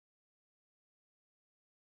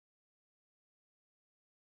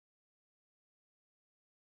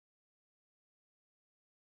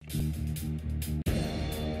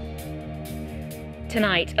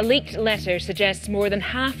Tonight, a leaked letter suggests more than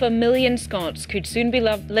 500,000 Scots could soon be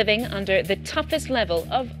living under the toughest level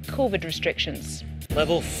of COVID restrictions.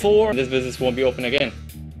 Level 4. This business won't be open again.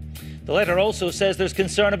 The letter also says there's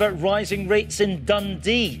concern about rising rates in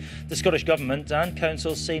Dundee. The Scottish Government and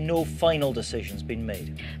councils say no final decision's been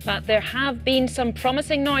made. But there have been some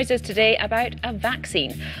promising noises today about a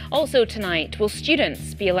vaccine. Also tonight, will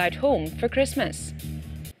students be allowed home for Christmas?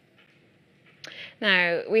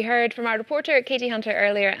 Now, we heard from our reporter, Katie Hunter,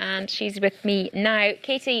 earlier, and she's with me now.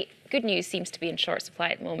 Katie, good news seems to be in short supply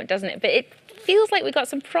at the moment, doesn't it? But it feels like we got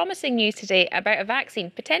some promising news today about a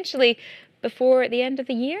vaccine, potentially before the end of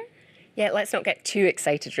the year? Yeah, let's not get too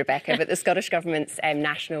excited, Rebecca, but the Scottish Government's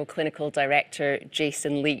National Clinical Director,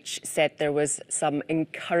 Jason Leach, said there was some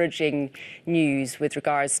encouraging news with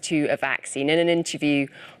regards to a vaccine. In an interview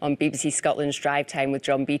on BBC Scotland's Drive Time with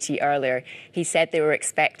John Beattie earlier, he said they were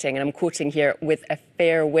expecting, and I'm quoting here, with a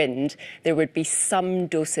fair wind, there would be some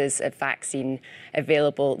doses of vaccine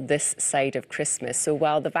available this side of Christmas. So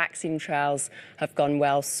while the vaccine trials have gone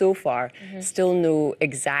well so far, still no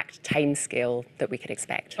exact timescale that we could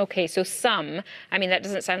expect. OK, so some, I mean, that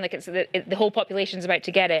doesn't sound like it's the whole population's about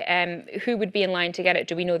to get it. Who would be in line to get it?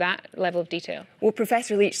 Do we know that level of detail? Well,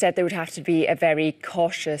 Professor Leach said there would have to be a very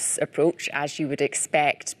cautious approach, as you would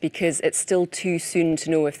expect, because it's still too soon to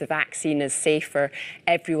know if the vaccine is safe for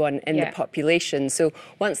everyone in the population. So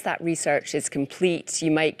once that research is complete, you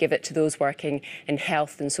might give it to those working in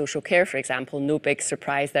health and social care, for example. No big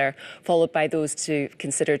surprise there, followed by those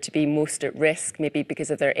considered to be most at risk, maybe because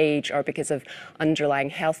of their age or because of underlying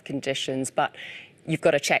health conditions. But you've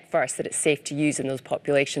got to check first that it's safe to use in those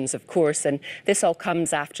populations, of course. And this all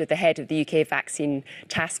comes after the head of the UK Vaccine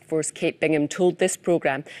Task Force, Kate Bingham, told this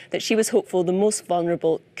programme that she was hopeful the most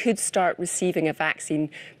vulnerable could start receiving a vaccine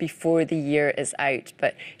before the year is out.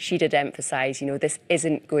 But she did emphasise, this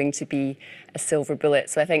isn't going to be a silver bullet.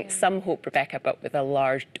 So I think some hope, Rebecca, but with a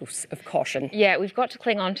large dose of caution. Yeah, we've got to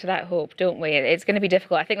cling on to that hope, don't we? It's going to be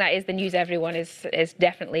difficult. I think that is the news everyone is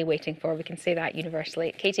definitely waiting for. We can say that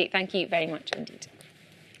universally. Katie, thank you very much indeed.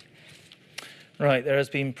 Right, there has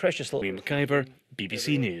been precious little... Liam McIver,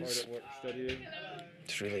 BBC News.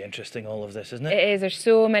 It's really interesting, all of this, isn't it? It is. There's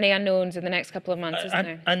so many unknowns in the next couple of months, isn't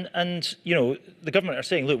there? And the government are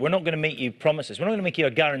saying, look, we're not going to make you promises. We're not going to make you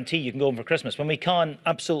a guarantee you can go home for Christmas when we can't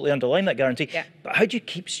absolutely underline that guarantee. Yeah. But how do you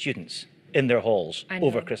keep students in their halls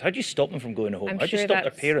over Christmas? How do you stop them from going home? How do you stop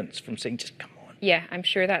their parents from saying, just come on? Yeah, I'm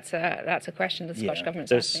sure that's a question the Scottish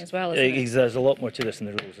Government's asking as well, isn't it? There's a lot more to this than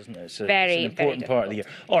the rules, isn't it? It's very, an important very part of the year.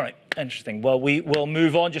 All right, interesting. Well, we will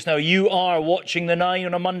move on just now. You are watching The Nine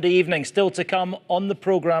on a Monday evening. Still to come on the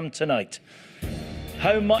programme tonight.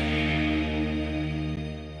 How much...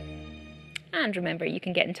 And remember, you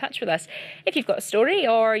can get in touch with us if you've got a story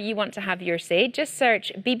or you want to have your say. Just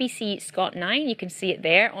search BBC Scot 9. You can see it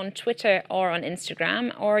there on Twitter or on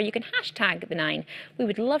Instagram, or you can hashtag the 9. We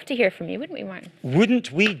would love to hear from you, wouldn't we, Martin?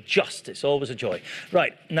 Wouldn't we just? It's always a joy.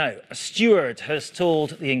 Right, now, a steward has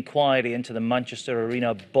told the inquiry into the Manchester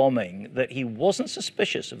Arena bombing that he wasn't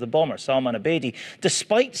suspicious of the bomber, Salman Abedi,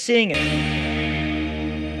 despite seeing it.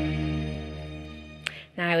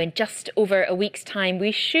 Now, in just over a week's time,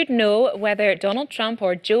 we should know whether Donald Trump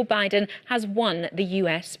or Joe Biden has won the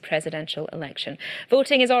US presidential election.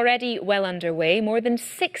 Voting is already well underway. More than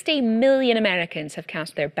 60 million Americans have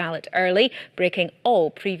cast their ballot early, breaking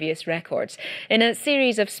all previous records. In a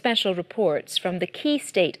series of special reports from the key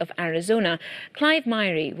state of Arizona, Clive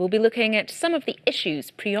Myrie will be looking at some of the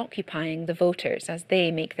issues preoccupying the voters as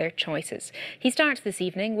they make their choices. He starts this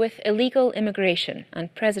evening with illegal immigration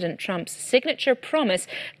and President Trump's signature promise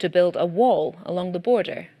to build a wall along the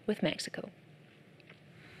border with Mexico.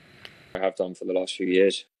 I have done for the last few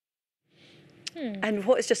years. And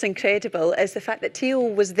what is just incredible is the fact that Theo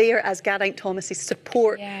was there as Geraint Thomas's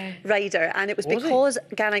support rider, and it was because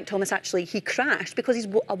Geraint Thomas he crashed because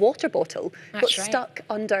a water bottle got stuck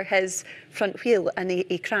under his front wheel and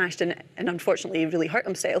he crashed and unfortunately he really hurt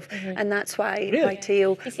himself, and that's why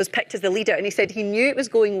Theo was picked as the leader. And he said he knew it was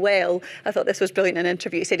going well. I thought this was brilliant in an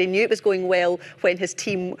interview. He said he knew it was going well when his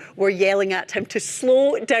team were yelling at him to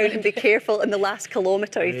slow down and be careful in the last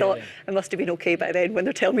kilometre. He thought it must have been okay by then when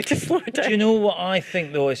they're telling me to slow down. Do you know what I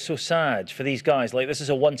think, though, is so sad for these guys? Like, this is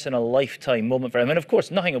a once-in-a-lifetime moment for him. And, of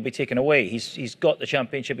course, nothing will be taken away. He's got the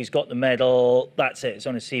championship, he's got the medal, that's it, it's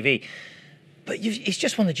on his CV. But he's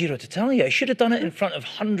just won the Giro d'Italia. He should have done it in front of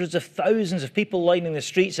hundreds of thousands of people lining the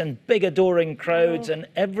streets and big adoring crowds, and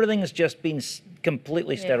everything's just been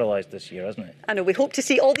completely sterilised this year, hasn't it? I know, we hope to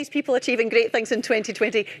see all these people achieving great things in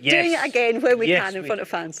 2020, doing it again when we can in front of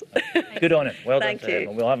fans. Good on him. Well done Thank to you. him.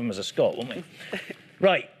 And we'll have him as a Scot, won't we?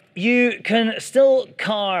 Right. you can still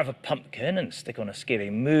carve a pumpkin and stick on a scary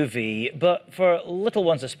movie, but for little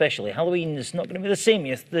ones especially, Halloween is not going to be the same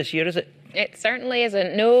this year, is it? It certainly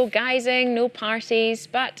isn't. No guising, no parties,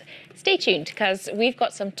 but stay tuned because we've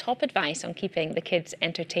got some top advice on keeping the kids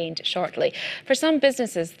entertained shortly. For some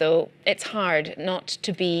businesses, though, it's hard not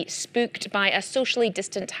to be spooked by a socially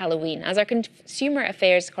distant Halloween, as our consumer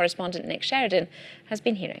affairs correspondent Nick Sheridan has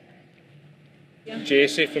been hearing.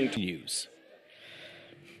 JC from News.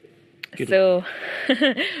 So,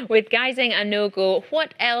 with guising a no-go,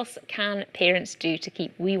 what else can parents do to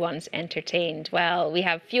keep wee ones entertained? Well, we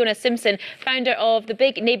have Fiona Simpson, founder of the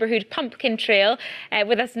Big Neighbourhood Pumpkin Trail,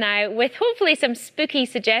 with us now with hopefully some spooky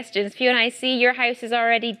suggestions. Fiona, I see your house is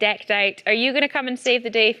already decked out. Are you going to come and save the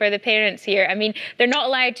day for the parents here? I mean, they're not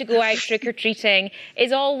allowed to go out trick-or-treating.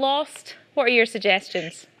 Is all lost? What are your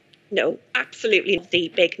suggestions? No, absolutely not. The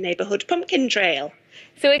Big Neighbourhood Pumpkin Trail.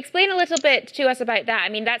 So explain a little bit to us about that. I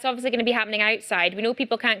mean, that's obviously going to be happening outside. We know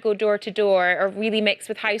people can't go door to door or really mix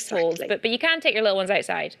with households, but you can take your little ones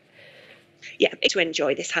outside. Yeah, to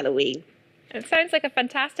enjoy this Halloween. It sounds like a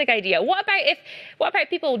fantastic idea. What about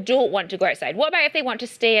people who don't want to go outside? What about if they want to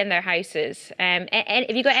stay in their houses? And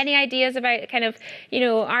have you got any ideas about kind of,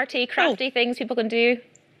 arty, crafty things people can do?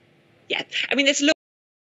 Yeah, I mean, there's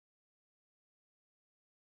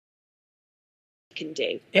can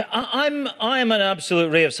do. Yeah, I'm an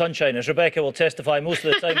absolute ray of sunshine, as Rebecca will testify most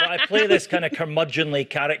of the time, but I play this kind of curmudgeonly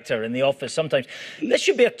character in the office sometimes. This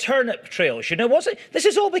should be a turnip trail, shouldn't it? This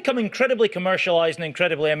has all become incredibly commercialised and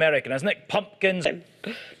incredibly American, hasn't it? Pumpkins.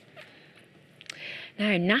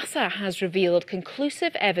 Now, NASA has revealed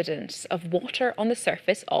conclusive evidence of water on the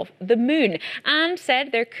surface of the moon and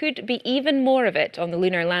said there could be even more of it on the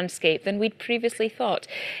lunar landscape than we'd previously thought.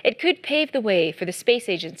 It could pave the way for the space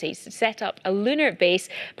agencies to set up a lunar base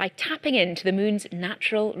by tapping into the moon's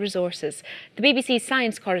natural resources. The BBC's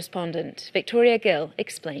science correspondent, Victoria Gill,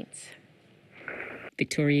 explains.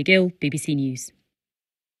 Victoria Gill, BBC News.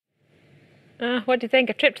 What do you think?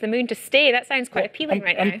 A trip to the moon to stay? That sounds quite appealing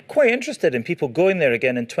right now. I'm quite interested in people going there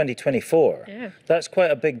again in 2024. Yeah. That's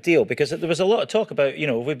quite a big deal because there was a lot of talk about,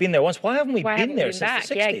 we've been there once. Why haven't we been there since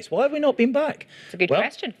the 60s? Yeah. Why have we not been back? It's a good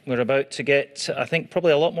question. We're about to get, I think,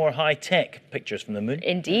 probably a lot more high-tech pictures from the moon.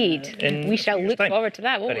 Indeed. We shall look forward to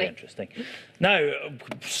that, won't we? Very interesting. Now,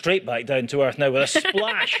 straight back down to earth now with a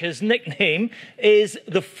splash. His nickname is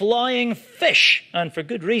the Flying Fish, and for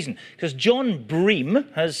good reason, because John Bream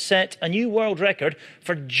has set a new world record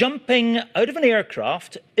for jumping out of an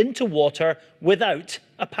aircraft into water without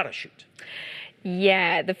a parachute.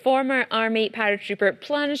 Yeah, the former army paratrooper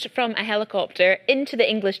plunged from a helicopter into the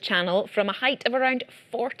English Channel from a height of around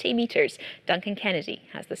 40 metres. Duncan Kennedy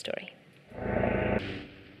has the story.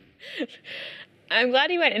 I'm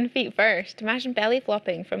glad he went in feet first. Imagine belly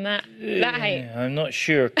flopping from that height. I'm not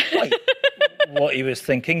sure quite what he was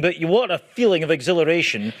thinking, but what a feeling of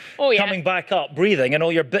exhilaration coming back up, breathing, and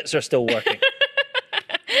all your bits are still working.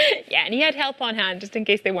 Yeah, and he had help on hand just in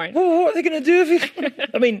case they weren't. Well, what are they going to do if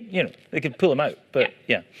I mean, they could pull him out, but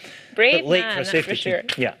yeah. Brave late man, for a safety that's for sure.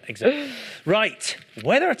 Yeah, exactly. Right,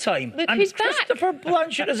 weather time. Look, and who's Christopher back?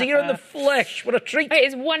 Blanchard is here in the flesh. What a treat. It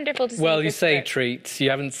is wonderful to see Well, you say treats.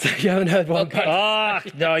 You haven't heard one. Okay.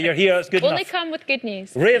 No, you're here. That's good Only enough. come with good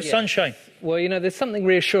news. Ray of sunshine. Well, there's something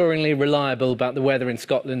reassuringly reliable about the weather in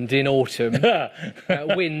Scotland in autumn.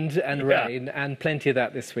 Wind and rain, and plenty of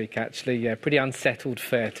that this week, actually. Yeah, pretty unsettled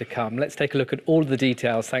fare to come. Let's take a look at all of the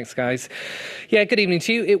details. Thanks, guys. Yeah, good evening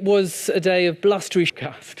to you. It was a day of blustery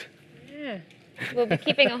cast. Yeah. We'll be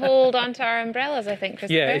keeping a hold onto our umbrellas, I think,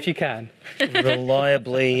 Christopher. Yeah, if you can.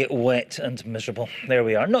 Reliably wet and miserable. There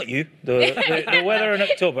we are. Not you. The weather in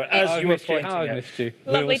October, as you were pointing out. I missed you.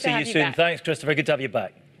 We will see you soon. Back. Thanks, Christopher. Good to have you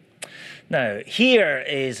back. Now, here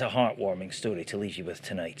is a heartwarming story to leave you with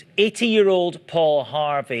tonight. 80-year-old Paul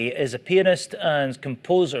Harvey is a pianist and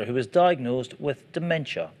composer who was diagnosed with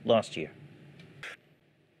dementia last year.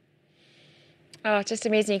 Oh, it's just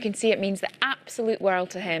amazing. You can see it means the absolute world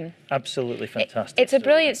to him. Absolutely fantastic. It's a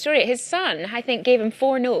brilliant story. His son, I think, gave him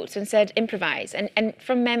 4 notes and said improvise. And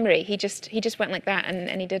from memory, he just went like that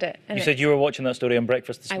and he did it. And you said you were watching that story on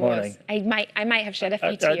breakfast this morning. I might have shed a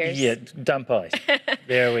few tears. Yeah, damp eyes.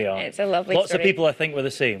 There we are. It's a lovely Lots story. of people, I think, were the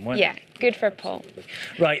same, weren't Yeah, good for Paul.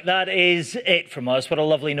 Right, that is it from us. What a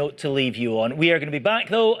lovely note to leave you on. We are going to be back,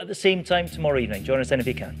 though, at the same time tomorrow evening. Join us then if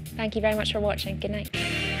you can. Thank you very much for watching. Good night.